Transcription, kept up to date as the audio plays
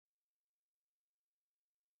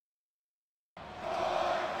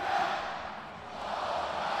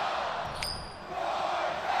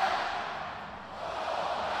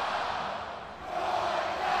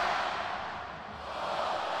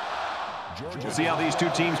We'll see how these two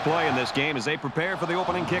teams play in this game as they prepare for the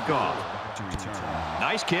opening kickoff.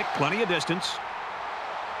 Nice kick, plenty of distance.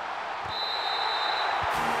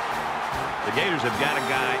 The Gators have got a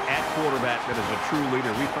guy at quarterback that is a true leader.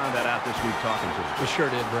 We found that out this week talking to him. We sure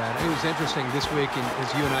did, Brad. It was interesting this week as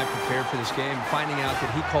you and I prepared for this game, finding out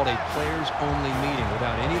that he called a players-only meeting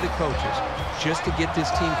without any of the coaches just to get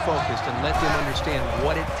this team focused and let them understand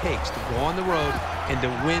what it takes to go on the road and to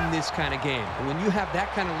win this kind of game. And when you have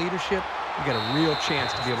that kind of leadership, you got a real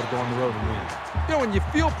chance to be able to go on the road and win. You know, when you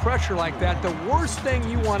feel pressure like that, the worst thing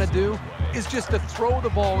you want to do is just to throw the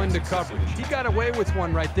ball into coverage. He got away with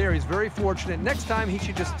one right there. He's very fortunate. Next time, he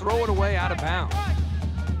should just throw it away out of bounds.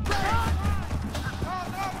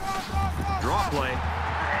 Draw play.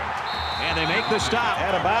 And they make the stop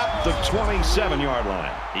at about the 27-yard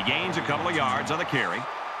line. He gains a couple of yards on the carry.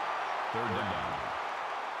 Third down.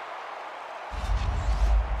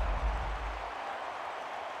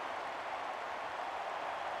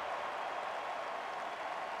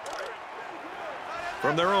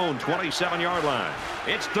 From their own 27-yard line.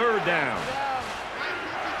 It's third down.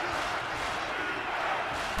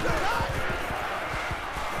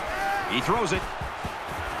 He throws it.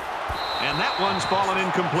 And that one's fallen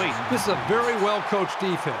incomplete. This is a very well-coached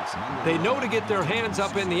defense. They know to get their hands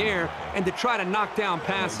up in the air and to try to knock down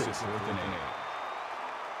passes.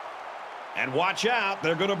 And watch out,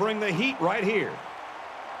 they're going to bring the heat right here.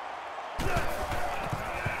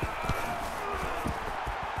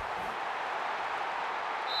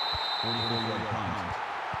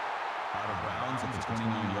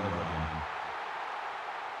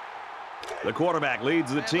 The quarterback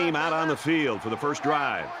leads the team out on the field for the first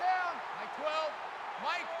drive.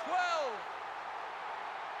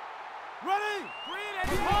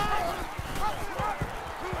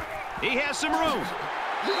 He has some room.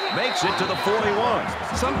 Makes it to the 41.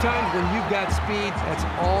 Sometimes when you've got speed, that's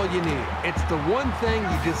all you need. It's the one thing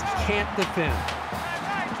you just can't defend.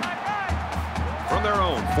 From their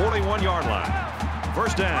own 41-yard line.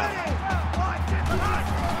 First down.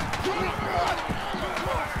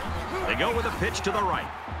 They go with a pitch to the right.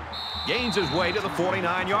 Gains his way to the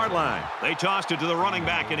 49-yard line. They tossed it to the running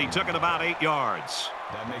back, and he took it about 8 yards.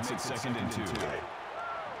 That makes it second and 2.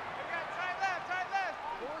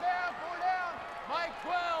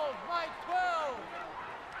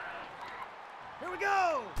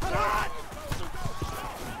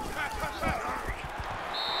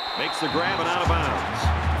 Makes the grab and out of bounds.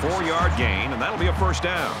 4-yard gain, and that'll be a first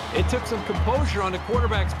down. It took some composure on the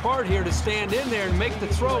quarterback's part here to stand in there and make the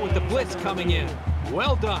throw with the blitz coming in.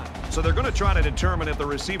 Well done. So they're going to try to determine if the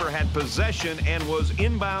receiver had possession and was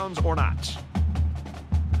inbounds or not.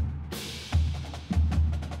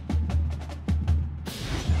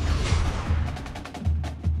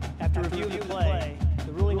 After reviewing the play,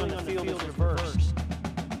 the ruling on the field is reversed.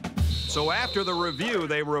 So after the review,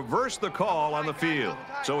 they reverse the call on the field.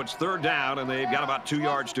 So it's third down, and they've got about 2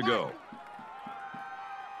 yards to go.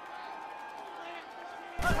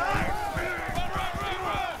 I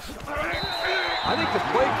think the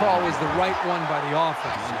play call was the right one by the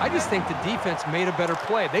offense. I just think the defense made a better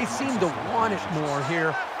play. They seem to want it more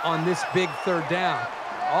here on this big third down.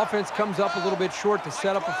 Offense comes up a little bit short to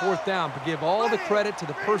set up a fourth down, but give all the credit to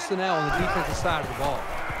the personnel on the defensive side of the ball.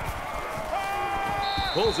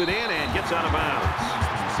 Pulls it in and gets out of bounds.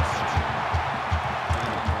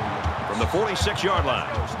 From the 46-yard line,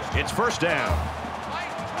 it's first down.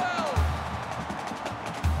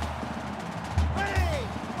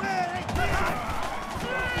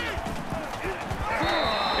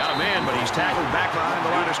 Got a man, but he's tackled back behind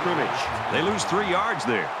the line of scrimmage. They lose 3 yards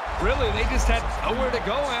there. Really, they just had nowhere to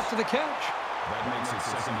go after the catch. That makes it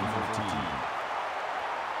second and 14.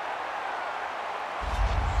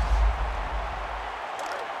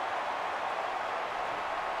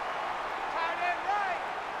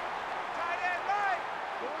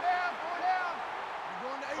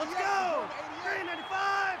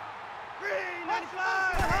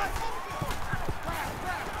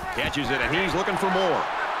 Catches it, and he's looking for more.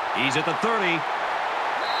 He's at the 30.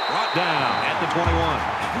 Brought down at the 21.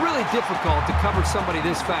 Really difficult to cover somebody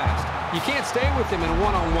this fast. You can't stay with him in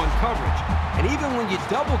one-on-one coverage. And even when you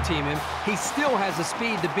double-team him, he still has the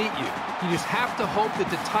speed to beat you. You just have to hope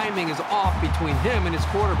that the timing is off between him and his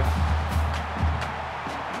quarterback.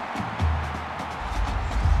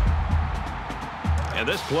 And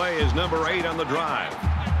this play is number 8 on the drive.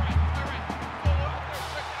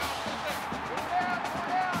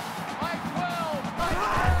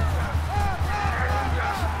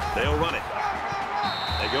 They'll run it.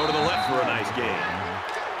 They go to the left for a nice gain.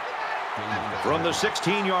 From the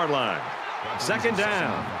 16-yard line. Second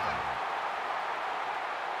down.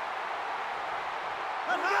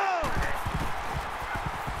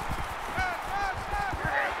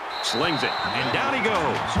 Slings it, and down he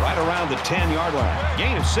goes, right around the 10-yard line.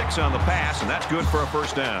 Gain of 6 on the pass, and that's good for a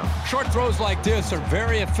first down. Short throws like this are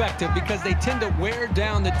very effective because they tend to wear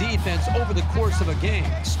down the defense over the course of a game,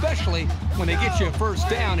 especially when they get you a first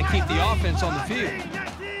down and keep the offense on the field.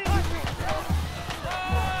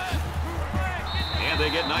 And they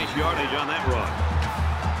get nice yardage on that run.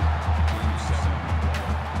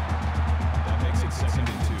 That makes it 2nd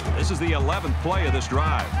and 2. This is the 11th play of this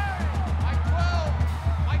drive.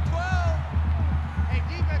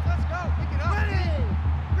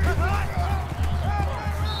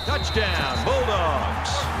 Touchdown,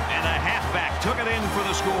 Bulldogs. And the halfback took it in for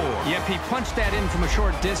the score. Yep, he punched that in from a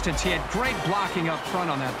short distance. He had great blocking up front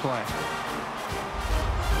on that play.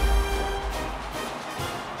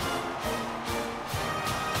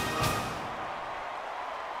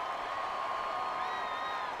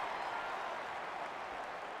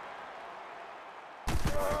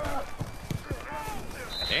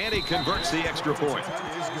 And he converts the extra point.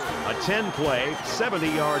 A 10-play,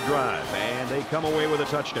 70-yard drive, and they come away with a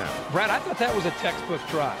touchdown. Brad, I thought that was a textbook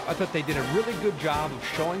drive. I thought they did a really good job of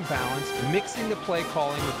showing balance, mixing the play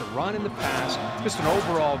calling with the run and the pass. Just an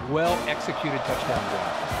overall well-executed touchdown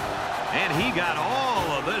drive. And he got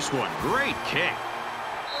all of this one. Great kick.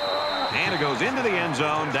 And it goes into the end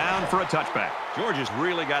zone, down for a touchback. Georgia's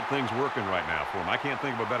really got things working right now for him. I can't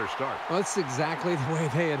think of a better start. Well, that's exactly the way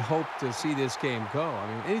they had hoped to see this game go. I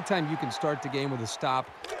mean, anytime you can start the game with a stop,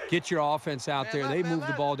 get your offense out there, they move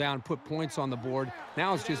the ball down, put points on the board.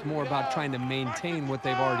 Now it's just more about trying to maintain what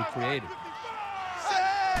they've already created.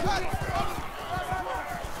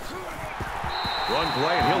 Run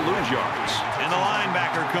play, and he'll lose yards. And the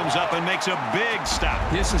linebacker comes up and makes a big stop.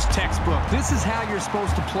 This is textbook. This is how you're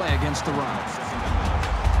supposed to play against the run.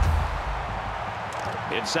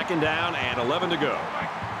 It's 2nd down and 11 to go.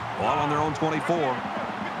 Ball on their own 24.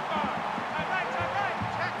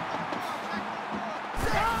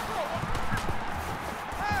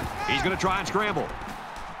 He's going to try and scramble.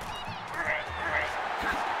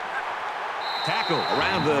 Tackle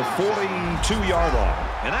around the 42-yard line.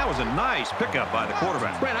 And that was a nice pickup by the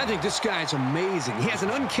quarterback. Brad, I think this guy's amazing. He has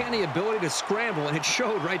an uncanny ability to scramble, and it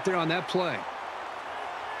showed right there on that play.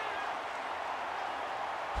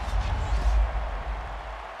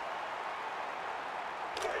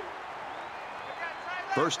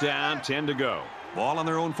 First down, 10 to go. Ball on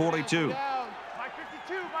their own 42. Mike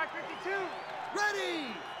 52, Mike 52.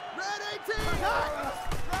 Ready! Red 18!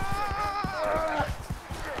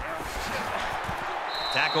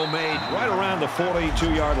 Tackle made right around the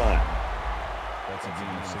 42-yard line. That's a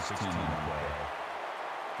gain of 16 on the play.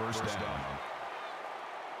 First down.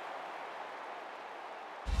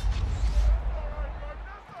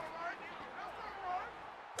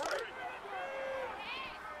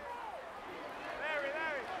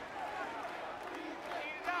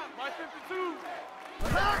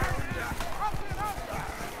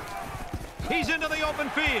 He's into the open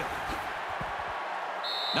field.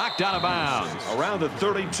 Knocked out of bounds around the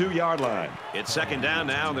 32-yard line. It's 2nd down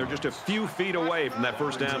now, and they're just a few feet away from that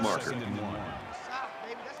first down marker.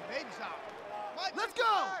 Let's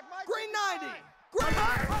go! Green 90! Green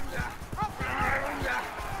 90!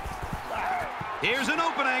 Here's an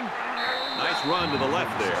opening. Nice run to the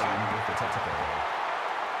left there. That's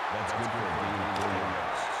good for a gain of 3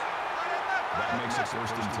 yards. That makes it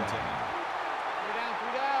 1st and 10.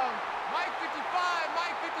 Three down. Mike 55,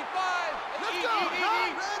 Mike 55. Let's go!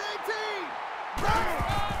 Red 18!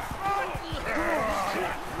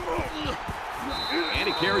 And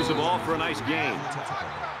he carries the ball for a nice gain. Gain of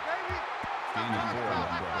 4 on the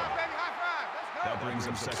play. That brings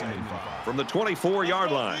him 2nd and 5. From the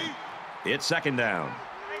 24-yard line, it's 2nd down.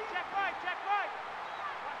 Check Mike, check Mike.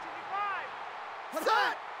 Mike 55.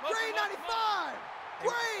 Set! Green 95!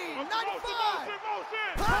 Green 95!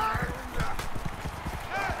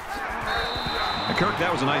 Kirk,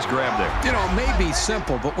 that was a nice grab there. You know, it may be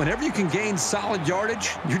simple, but whenever you can gain solid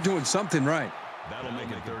yardage, you're doing something right. That'll make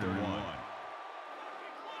it 3rd and 1.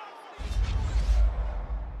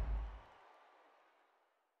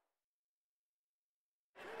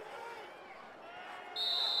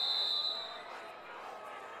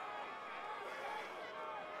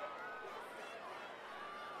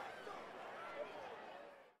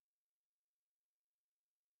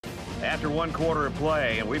 After 1 quarter of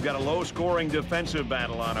play, and we've got a low-scoring defensive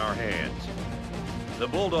battle on our hands. The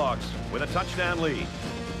Bulldogs with a touchdown lead.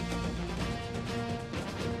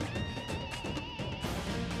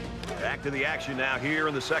 Back to the action now here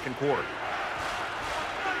in the 2nd quarter.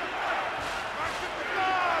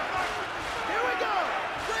 Here we go!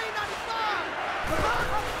 Green 95!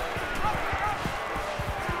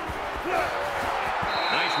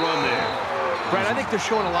 Nice run there. Brad, I think they're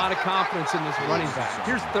showing a lot of confidence in this running back.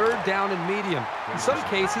 Here's third down and medium. In some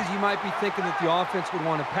cases, you might be thinking that the offense would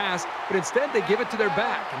want to pass, but instead they give it to their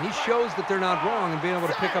back, and he shows that they're not wrong in being able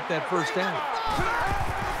to pick up that first down.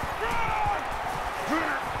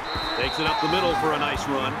 Takes it up the middle for a nice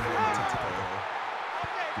run.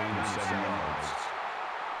 Gain of 7 yards.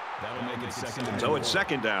 That'll make it second and So it's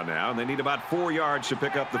second down now, and they need about 4 yards to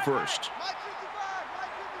pick up the first. Mike 55,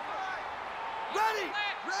 Mike 55. Ready,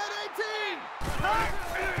 red 18.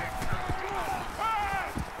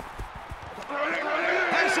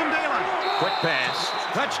 Has some daylight. Quick pass.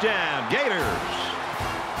 Touchdown, Gators.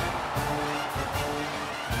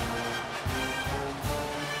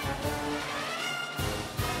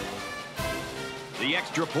 The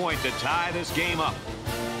extra point to tie this game up.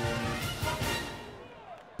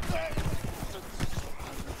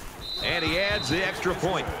 And he adds the extra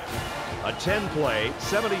point. A 10-play,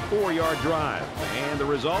 74-yard drive. And the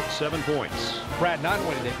result, 7 points. Brad, not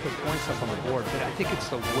only did they put points up on the board, but I think it's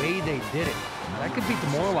the way they did it. That could be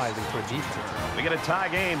demoralizing for a defense. We get a tie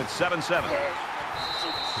game at 7-7.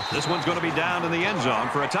 This one's going to be down in the end zone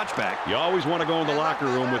for a touchback. You always want to go in the locker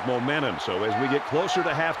room with momentum, so as we get closer to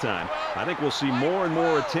halftime, I think we'll see more and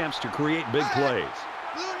more attempts to create big plays.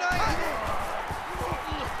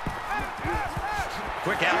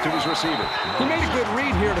 Quick out to his receiver. He made a good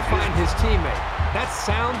read here to find his teammate. That's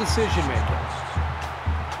sound decision-making.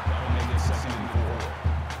 That'll make it second and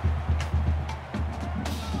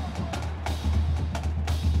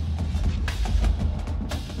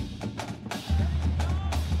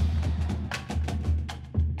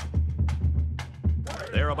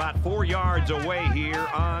 4. They're about 4 yards away here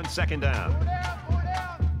on second down. Go down, go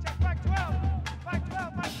down. Check back 12. Back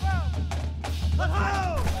 12, back 12. Let's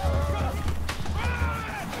go.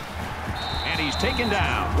 And he's taken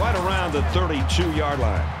down right around the 32-yard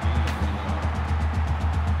line.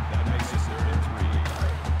 That makes it third and 3.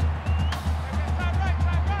 Side right,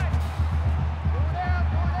 side right. Go down,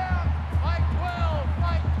 go down. Mike 12,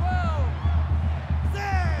 Mike 12.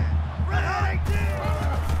 Stand, red 18.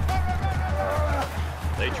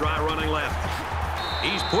 They try running left.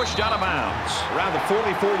 He's pushed out of bounds around the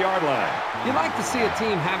 44-yard line. You like to see a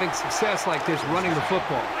team having success like this running the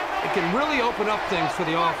football. It can really open up things for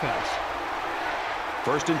the offense.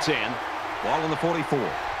 First and 10. Ball on the 44.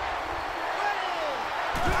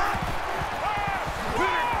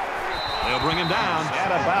 They'll bring him down at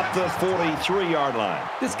about the 43-yard line.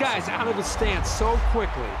 This guy's out of his stance so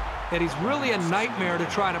quickly that he's really a nightmare to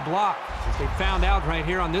try to block, as they found out right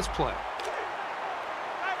here on this play.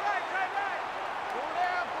 Side right, side right. Go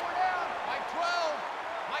down, go down. Mike 12,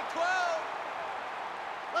 Mike 12.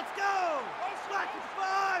 Let's go. Black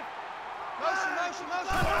 55. Motion, motion,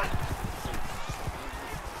 motion.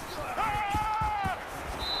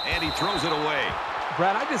 And he throws it away.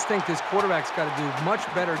 Brad, I just think this quarterback's got to do a much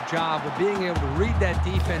better job of being able to read that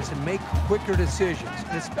defense and make quicker decisions.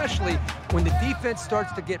 And especially when the defense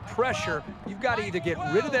starts to get pressure, you've got to either get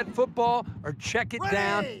rid of that football or check it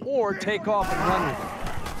down or take off and run with it.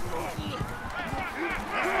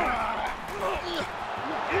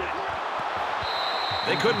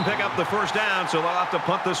 They couldn't pick up the first down, so they'll have to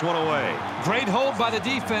punt this one away. Great hold by the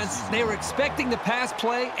defense. They were expecting the pass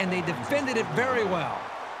play, and they defended it very well.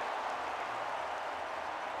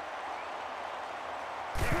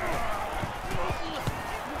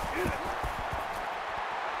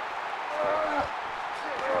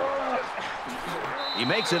 He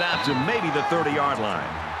makes it out to maybe the 30-yard line.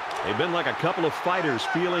 They've been like a couple of fighters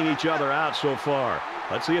feeling each other out so far.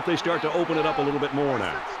 Let's see if they start to open it up a little bit more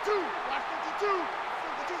now. 52. Black 52.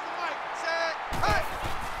 52's the mic. Set.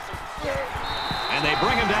 Hey. And they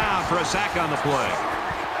bring him down for a sack on the play.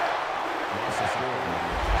 Loss of 4.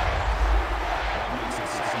 That makes it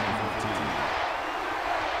second and 15.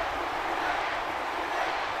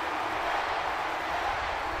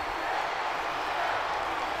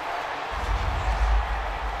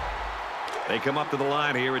 They come up to the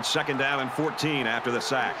line here. It's second down and 14 after the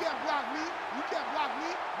sack. You can't block me. You can't block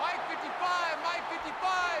me. Mike 55, Mike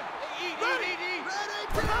 55. Hey, Ready. Red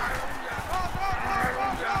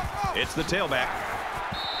 18. It's the tailback.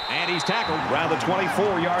 And he's tackled around the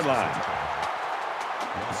 24-yard line.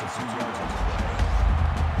 Loss of 2 yards on the play.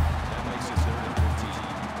 That makes it third and 15.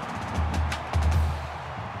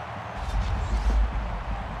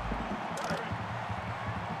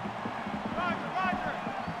 Roger, Roger.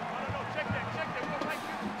 No, check that. We're Mike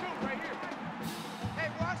 52 right here. Hey,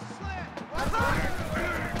 watch the slant.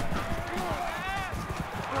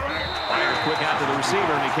 Fires quick out to the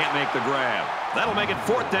receiver, and he can't make the grab. That'll make it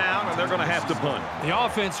 4th down, and they're going to have to punt. The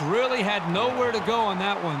offense really had nowhere to go on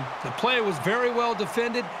that one. The play was very well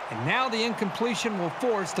defended, and now the incompletion will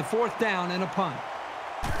force the 4th down and a punt.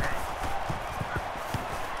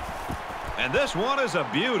 And this one is a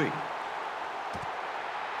beauty.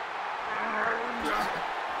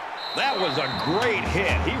 That was a great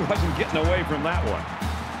hit. He wasn't getting away from that one.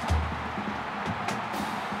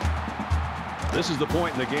 This is the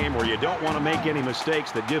point in the game where you don't want to make any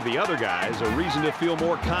mistakes that give the other guys a reason to feel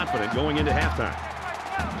more confident going into halftime.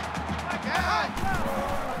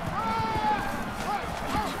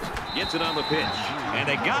 Gets it on the pitch, and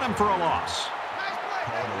they got him for a loss.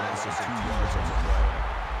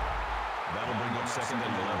 That'll bring up 2nd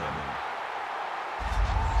and 11.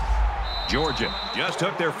 Georgia just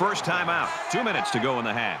took their first time out. 2 minutes to go in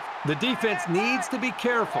the half. The defense needs to be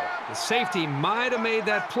careful. The safety might have made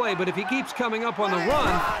that play, but if he keeps coming up on the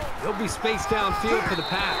run, he'll be spaced downfield for the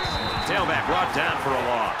pass. Tailback brought down for a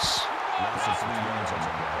loss. Loss of 3 yards on the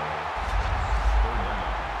play. 3rd down.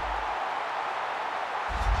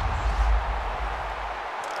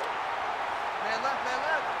 Man left, man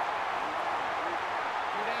left.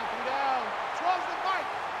 Two down. Charles and Mike.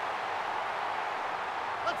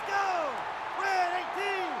 Let's go. Red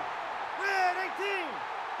 18. Red 18.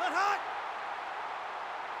 Hot, hot.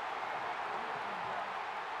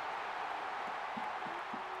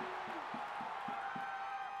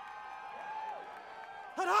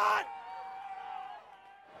 Hot, hot.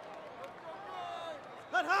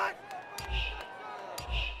 Hot, hot.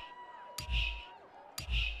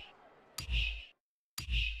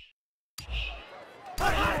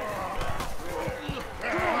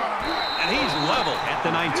 And he's level at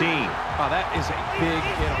the 19. Wow, that is a big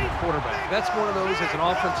hit on the quarterback. That's one of those as an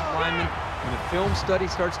offensive lineman, when the film study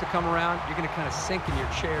starts to come around, you're going to kind of sink in your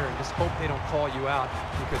chair and just hope they don't call you out,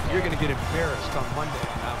 because you're going to get embarrassed on Monday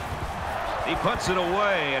on that one. He puts it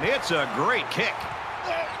away, and it's a great kick.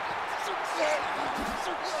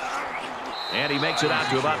 And he makes it out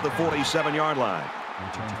to about the 47-yard line.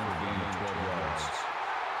 Return for a gain of 12 yards.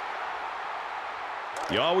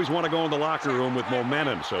 You always want to go in the locker room with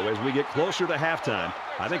momentum, so as we get closer to halftime,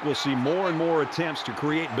 I think we'll see more and more attempts to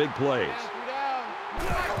create big plays.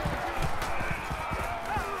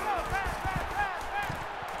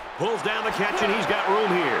 Pulls down the catch, and he's got room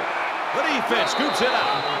here. The defense scoops it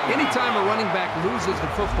up. Anytime a running back loses the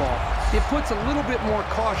football, it puts a little bit more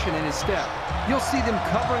caution in his step. You'll see them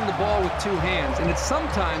covering the ball with 2 hands, and it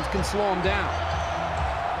sometimes can slow him down.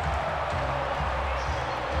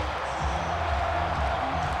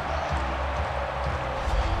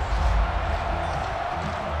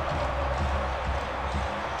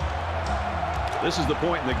 This is the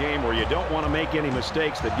point in the game where you don't want to make any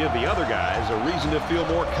mistakes that give the other guys a reason to feel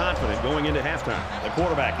more confident going into halftime. The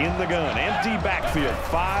quarterback in the gun, empty backfield,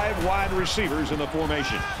 5 wide receivers in the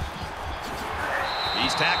formation.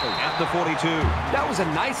 He's tackled at the 42. That was a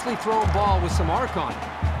nicely thrown ball with some arc on it.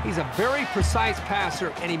 He's a very precise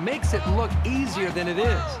passer, and he makes it look easier than it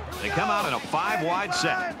is. They come out in a 5-wide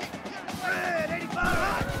set. Red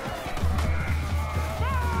 85.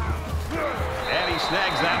 And he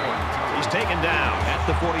snags that one. He's taken down at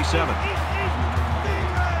the 47.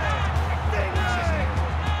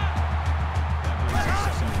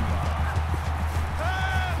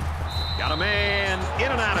 Got a man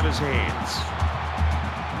in and out of his hands.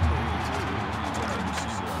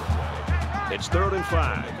 It's 3rd and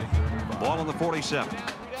 5. Ball on the 47.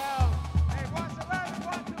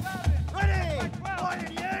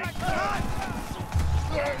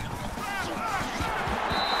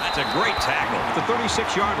 That's a great tackle at the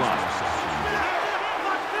 36-yard line.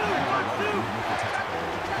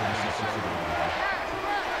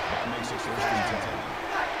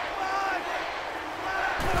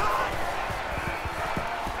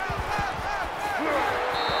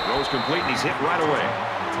 Throws complete, and he's hit right away.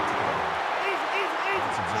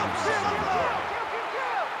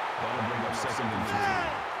 That'll bring up 2nd and 3.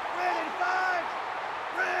 Red 85.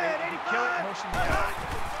 Red 85.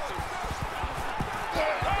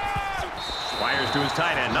 Fires to his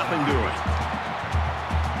tight end, nothing doing.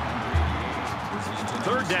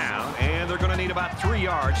 3rd down, and they're going to need about 3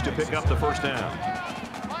 yards to pick up the 1st down.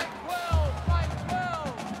 Mike 12. Mike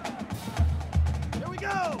 12. Here we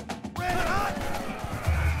go. Red hot.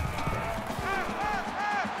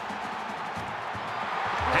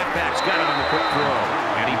 Halfback's got it on the quick throw,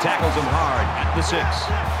 and he tackles him hard at the 6.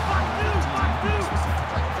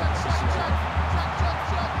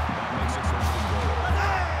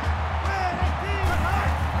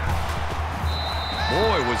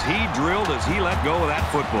 Boy, was he drilled as he let go of that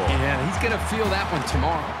football. Yeah, he's going to feel that one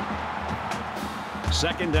tomorrow.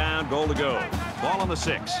 2nd down, goal to go. Ball on the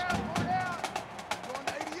 6.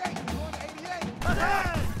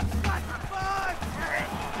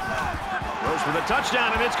 for the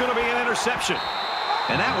touchdown, and it's going to be an interception.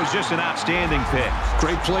 And that was just an outstanding pick.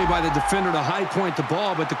 Great play by the defender to high point the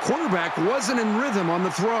ball, but the quarterback wasn't in rhythm on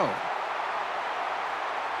the throw.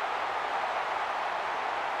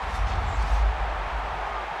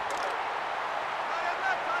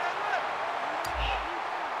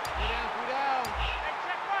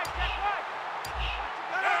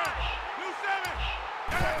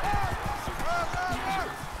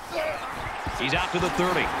 He's out to the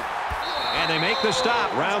 30. And they make the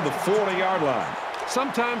stop around the 40-yard line.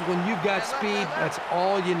 Sometimes when you've got speed, that's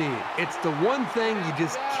all you need. It's the one thing you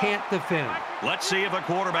just can't defend. Let's see if a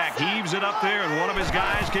quarterback heaves it up there and one of his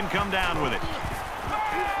guys can come down with it.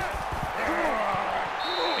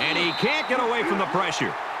 And he can't get away from the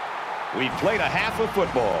pressure. We've played a half of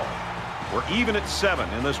football. We're even at 7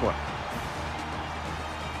 in this one.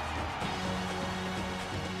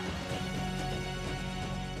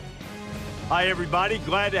 Hi, everybody.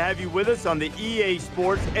 Glad to have you with us on the EA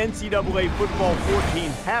Sports NCAA Football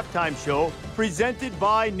 14 halftime show presented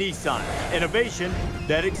by Nissan. Innovation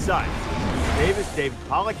that excites. Bruce Davis, David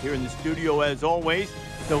Pollack here in the studio as always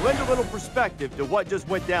to lend a little perspective to what just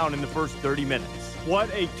went down in the first 30 minutes. What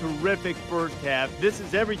a terrific first half. This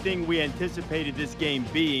is everything we anticipated this game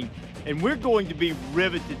being. And we're going to be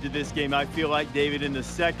riveted to this game, I feel like, David, in the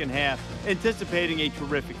second half, anticipating a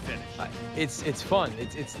terrific finish. It's fun.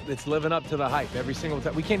 It's living up to the hype every single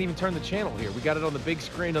time. We can't even turn the channel here. We got it on the big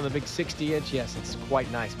screen, on the big 60-inch. Yes, it's quite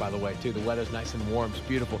nice, by the way, too. The weather's nice and warm. It's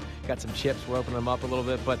beautiful. Got some chips. We're opening them up a little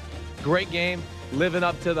bit. But great game, living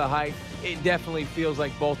up to the hype. It definitely feels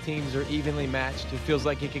like both teams are evenly matched. It feels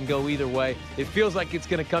like it can go either way. It feels like it's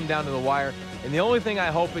going to come down to the wire. And the only thing I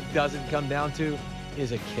hope it doesn't come down to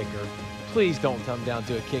is a kicker. Please don't come down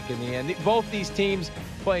to a kick in the end. Both these teams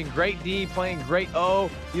playing great D, playing great O,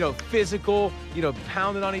 physical,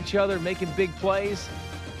 pounding on each other, making big plays.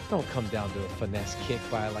 Don't come down to a finesse kick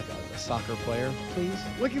by like a soccer player, please.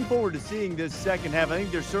 Looking forward to seeing this second half. I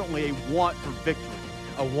think there's certainly a want for victory.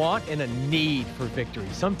 A want and a need for victory.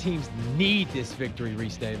 Some teams need this victory,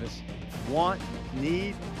 Reese Davis. Want,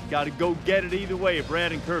 need, got to go get it either way if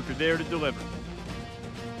Brad and Kirk are there to deliver.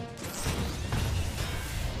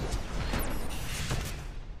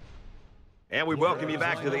 And we welcome you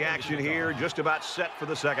back to the action here, just about set for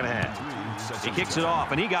the second half. He kicks it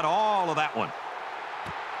off, and he got all of that one.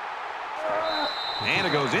 And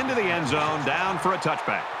it goes into the end zone, down for a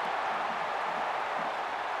touchback.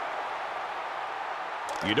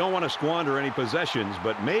 You don't want to squander any possessions,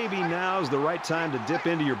 but maybe now's the right time to dip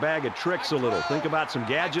into your bag of tricks a little. Think about some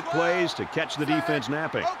gadget plays to catch the defense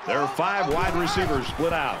napping. There are 5 wide receivers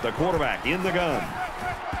split out. The quarterback in the gun.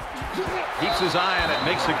 Keeps his eye on it,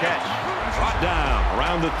 makes the catch. Brought down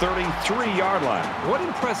around the 33-yard line. What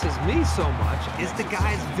impresses me so much is the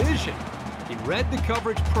guy's vision. He read the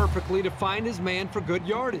coverage perfectly to find his man for good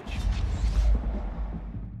yardage.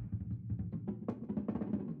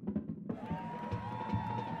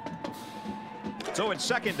 So it's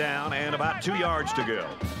second down and about 2 yards to go.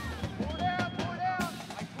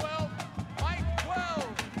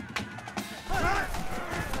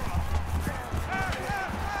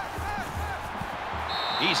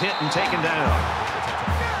 He's hit and taken down.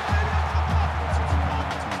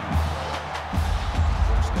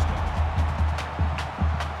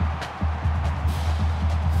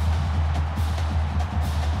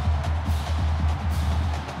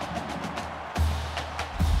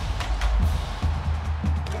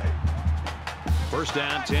 First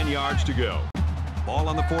down, 10 yards to go. Ball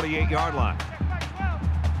on the 48-yard line.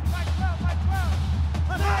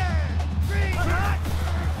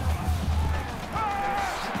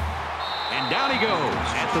 And down he goes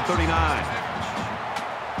at the 39.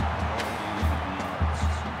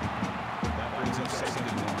 That brings up second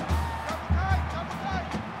and 1.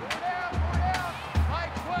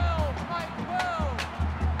 Mike 12, Mike 12.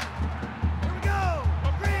 Here we go.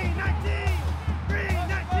 Green 19. Green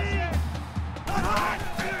 19.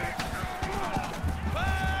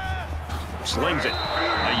 Slings it. A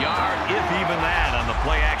yard, if even that, on the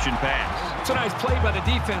play-action pass. It's a nice play by the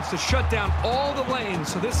defense to shut down all the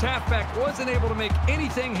lanes, so this halfback wasn't able to make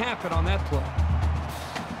anything happen on that play.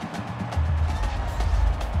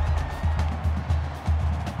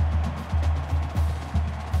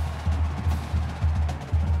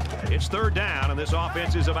 It's third down, and this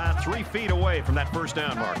offense is about 3 feet away from that first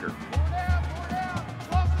down marker.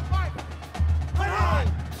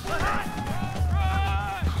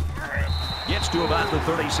 Gets to about the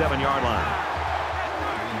 37-yard line.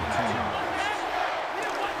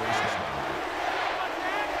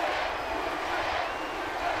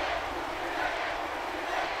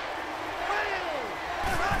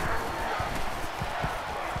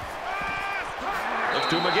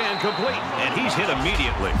 Incomplete, and he's hit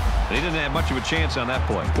immediately. They didn't have much of a chance on that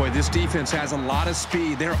play. Boy, this defense has a lot of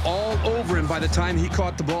speed. They're all over him by the time he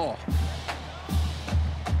caught the ball.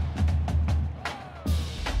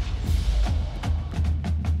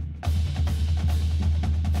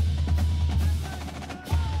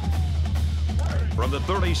 From the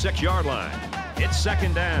 36-yard line, it's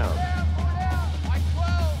second down.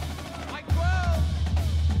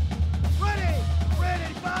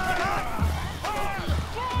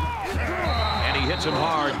 And he hits him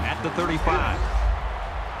hard at the 35.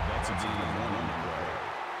 That's a gain of 1 on the play.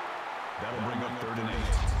 That'll bring up 3rd and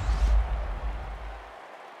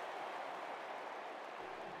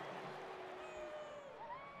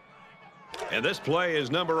 8. And this play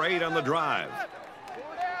is number 8 on the drive.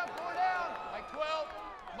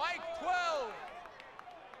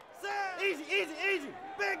 Easy, easy, easy.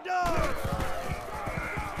 Big dog.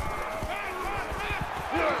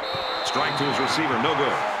 Strike to his receiver, no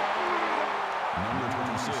good. Number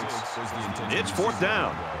 26 was the intended. It's 4th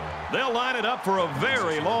down. They'll line it up for a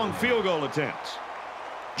very long field goal attempt.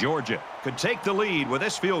 Georgia could take the lead with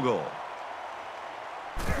this field goal.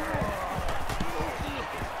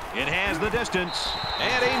 It has the distance,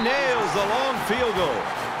 and he nails the long field goal.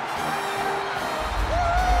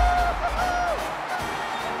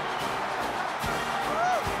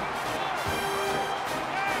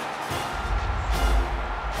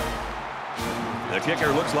 The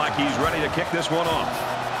kicker looks like he's ready to kick this one off.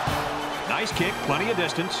 Nice kick, plenty of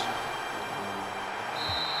distance.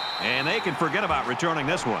 And they can forget about returning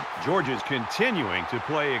this one. Georgia's continuing to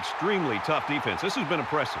play extremely tough defense. This has been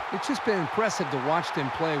impressive. It's just been impressive to watch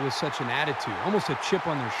them play with such an attitude, almost a chip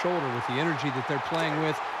on their shoulder with the energy that they're playing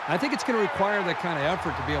with. I think it's going to require that kind of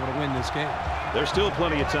effort to be able to win this game. There's still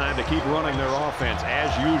plenty of time to keep running their offense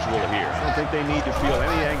as usual here. I don't think they need to feel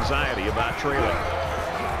any anxiety about trailing.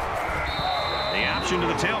 The option to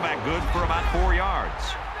the tailback, good for about 4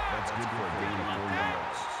 yards. That's good for a gain of 4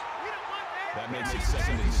 yards. That makes it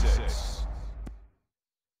 2nd and 6.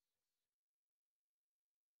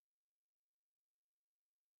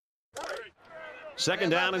 Second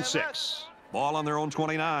down and 6. Ball on their own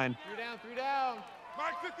 29. 3 down.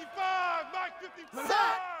 Mike 55, Mike 55.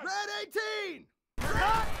 Set. Red 18.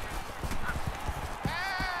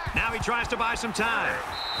 Now he tries to buy some time.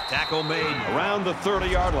 Tackle made around the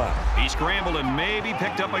 30-yard line. He scrambled and maybe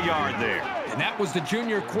picked up a yard there. And that was the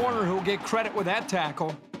junior corner who'll get credit with that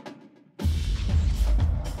tackle.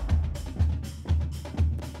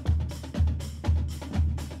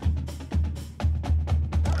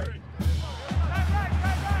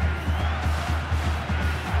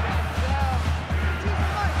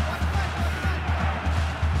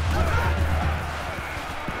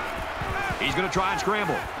 He's going to try and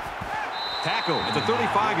scramble. Tackle at the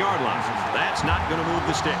 35-yard line. That's not going to move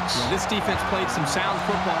the sticks. Yeah, this defense played some sound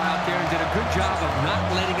football out there and did a good job of not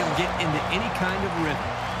letting them get into any kind of rhythm.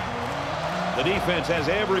 The defense has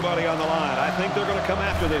everybody on the line. I think they're going to come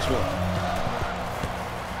after this one.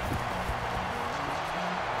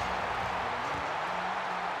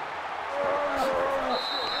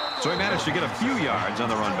 So he managed to get a few yards on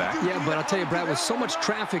the run back. Yeah, but I'll tell you, Brad, with so much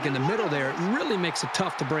traffic in the middle there, it really makes it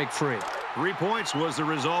tough to break free. 3 points was the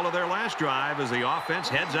result of their last drive as the offense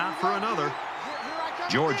heads out for another.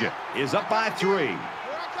 Georgia is up by 3.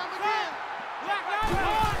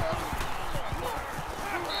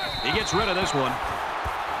 He gets rid of this one.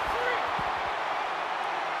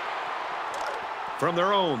 From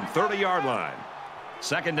their own 30-yard line.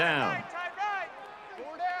 Second down.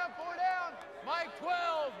 4 down. Mike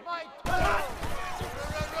 12. Mike 12.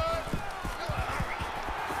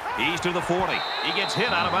 He's to the 40. He gets hit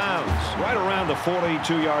out of bounds. Right around the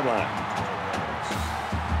 42-yard line.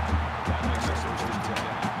 That makes it 1st and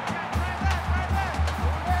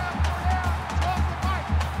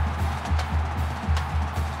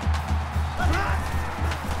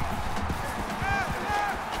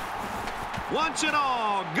 10. Wants it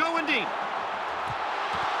all. Going deep.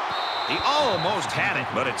 He almost had it,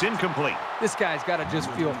 but it's incomplete. This guy's got to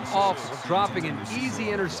just feel awful, dropping an easy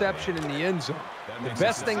interception in the end zone. The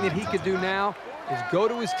best thing that he could do now is go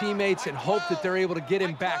to his teammates and hope that they're able to get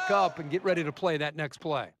him back up and get ready to play that next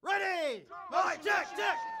play. Ready. Right, check.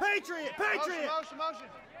 Patriot. Motion.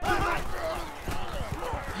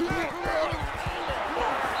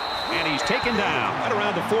 And he's taken down at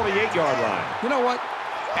around the 48-yard line. You know what?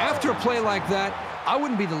 After a play like that, I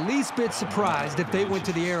wouldn't be the least bit surprised if they went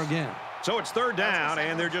to the air again. So it's 3rd down,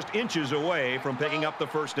 and they're just inches away from picking up the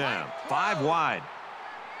first down. 5 wide.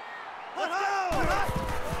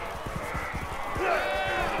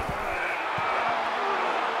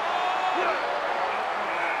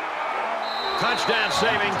 Touchdown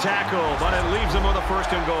saving tackle, but it leaves them with a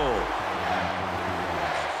 1st and goal.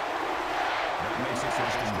 That makes it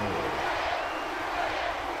 1st and goal.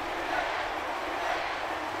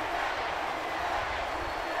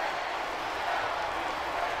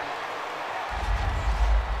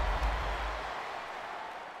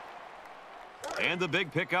 And the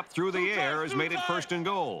big pickup through the air has made it 1st and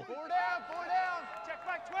goal. 4 down, 4 down. Check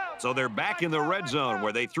back 12. So they're back in the red zone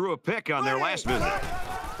where they threw a pick on their last visit.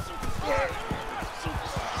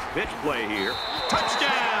 Pitch play here.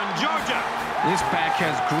 Touchdown, Georgia! This back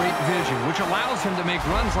has great vision, which allows him to make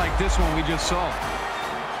runs like this one we just saw.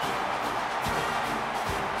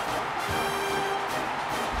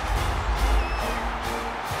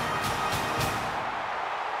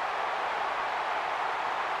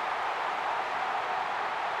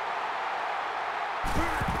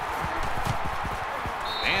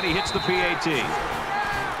 And he hits the PAT.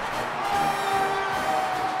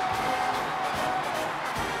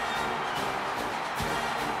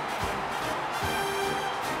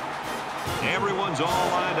 Everyone's all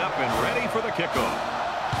lined up and ready for the kickoff.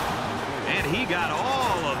 And he got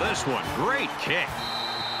all of this one. Great kick.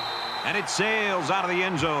 And it sails out of the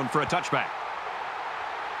end zone for a touchback.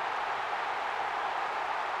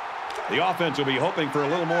 The offense will be hoping for a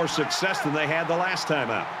little more success than they had the last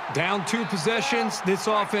time out. Down 2 possessions, this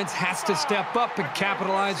offense has to step up and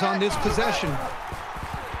capitalize on this possession.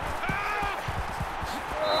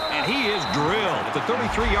 And he is drilled at the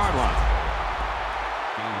 33-yard line.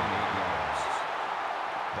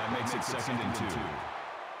 That makes it 2nd and 2.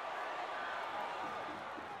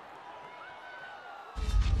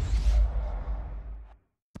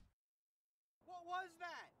 What was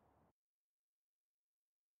that?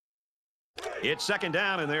 It's 2nd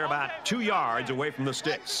down, and they're about 2 yards away from the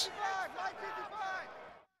sticks.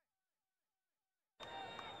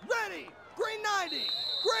 Ready! Green 90!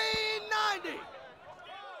 Green 90!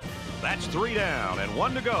 That's 3 down and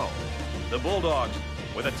 1 to go. The Bulldogs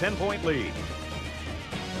with a 10-point lead.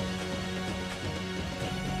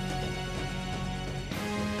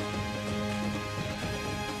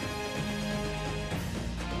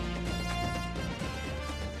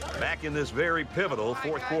 Back in this very pivotal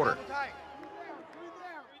 4th quarter.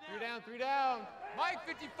 3 down. Mike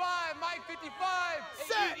 55, Mike 55.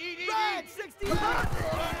 Set! Eat. Red 65!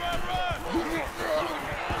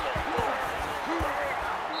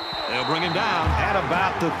 They'll bring him down at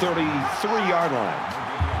about the 33-yard line.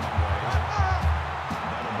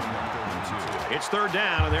 It's 3rd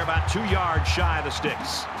down, and they're about 2 yards shy of the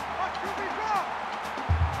sticks.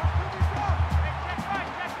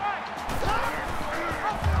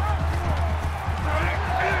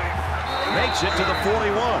 Makes it to the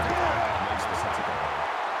 41.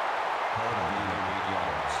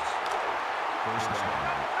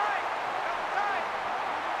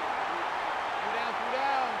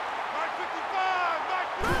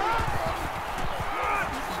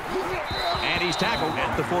 And he's tackled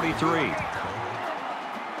at the 43.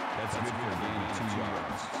 That's good for a gain of 2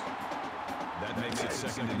 yards. That makes it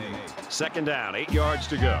 2nd and 8. 2nd down, 8 yards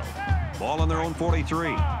to go. Ball on their own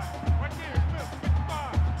 43.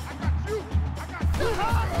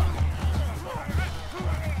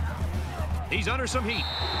 He's under some heat,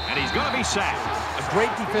 and he's going to be sacked. A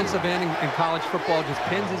great defensive end in college football, just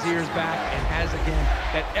pins his ears back and has, again,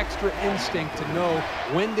 that extra instinct to know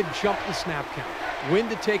when to jump the snap count, when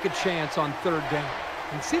to take a chance on 3rd down.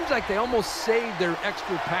 And it seems like they almost save their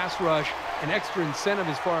extra pass rush and extra incentive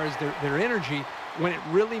as far as their energy when it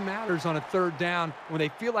really matters on a 3rd down, when they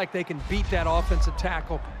feel like they can beat that offensive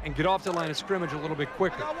tackle and get off the line of scrimmage a little bit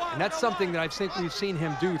quicker. And that's something that I think we've seen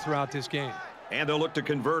him do throughout this game. And they'll look to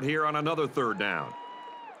convert here on another 3rd down.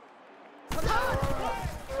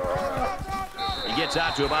 He gets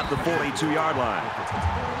out to about the 42-yard line.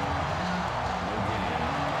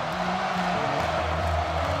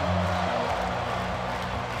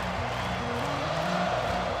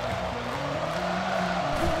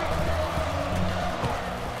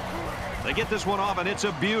 They get this one off, and it's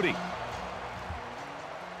a beauty.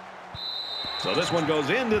 So this one goes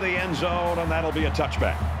into the end zone, and that'll be a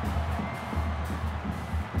touchback.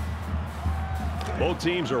 Both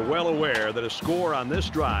teams are well aware that a score on this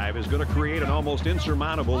drive is going to create an almost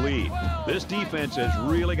insurmountable lead. This defense has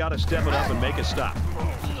really got to step it up and make a stop.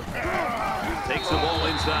 Takes the ball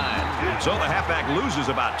inside. So the halfback loses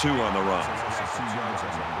about 2 on the run.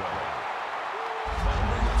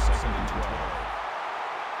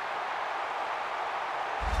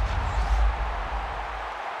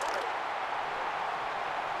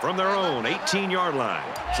 From their own 18-yard line,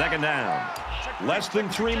 2nd down. Less than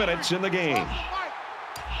 3 minutes in the game.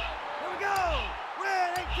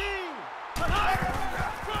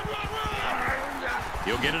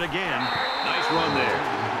 get it again. Nice run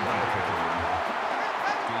there.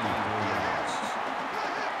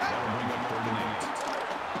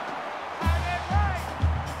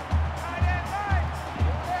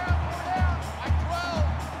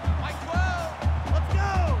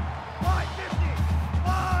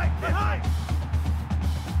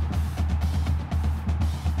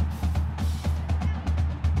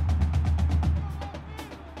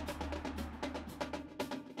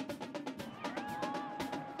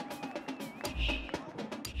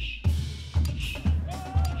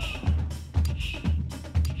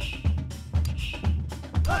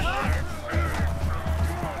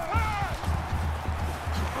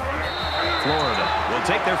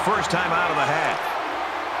 Take their first time out of the half.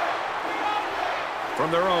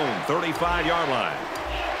 From their own 35-yard line.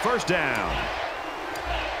 First down.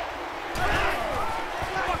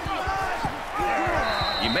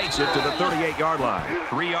 He makes it to the 38-yard line.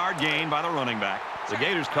 3-yard gain by the running back. The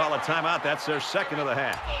Gators call a timeout. That's their second of the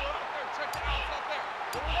half.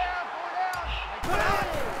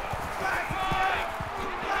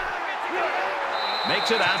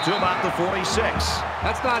 Makes it out to about the 46.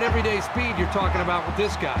 That's not everyday speed you're talking about with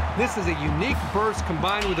this guy. This is a unique burst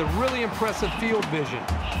combined with a really impressive field vision.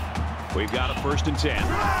 We've got a 1st and 10.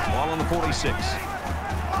 Ball on the 46.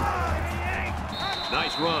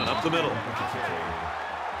 Nice run up the middle.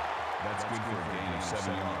 That's good for a gain of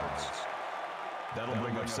 7 yards. That'll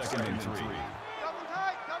bring up 2nd and 3. Double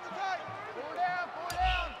tight, double tight. Four down, four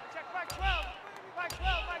down. Check back 12. Back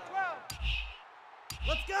 12, back 12.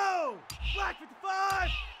 Let's go! Black 55!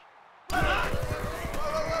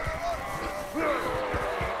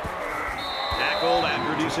 Tackled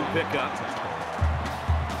after a decent pickup.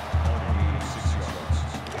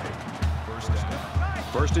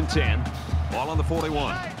 1st and 10. Ball on the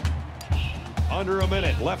 41. Under a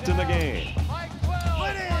minute left in the game.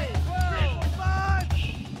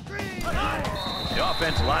 The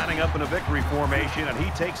offense lining up in a victory formation, and he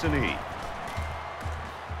takes a knee.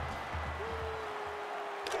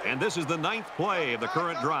 And this is the 9th play of the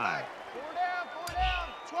current drive. Four down,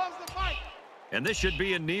 12's the fight. And this should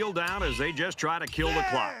be a kneel down as they just try to kill the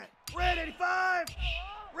clock. Red 85!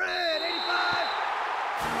 Red 85!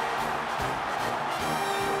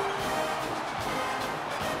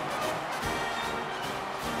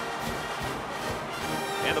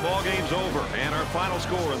 And the ball game's over. And our final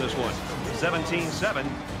score in this one, 17-7,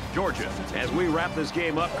 Georgia. As we wrap this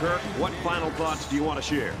game up, Kirk, what final thoughts do you want to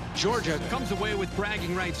share? Georgia comes away with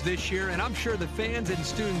bragging rights this year, and I'm sure the fans and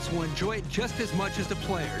students will enjoy it just as much as the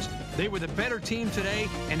players. They were the better team today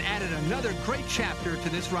and added another great chapter to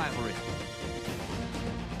this rivalry.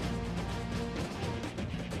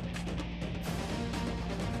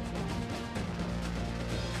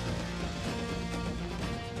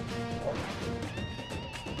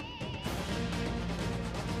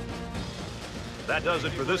 That does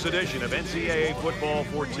it for this edition of NCAA Football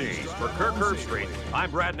 14. For Kirk Herbstreit,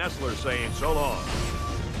 I'm Brad Nessler saying so long.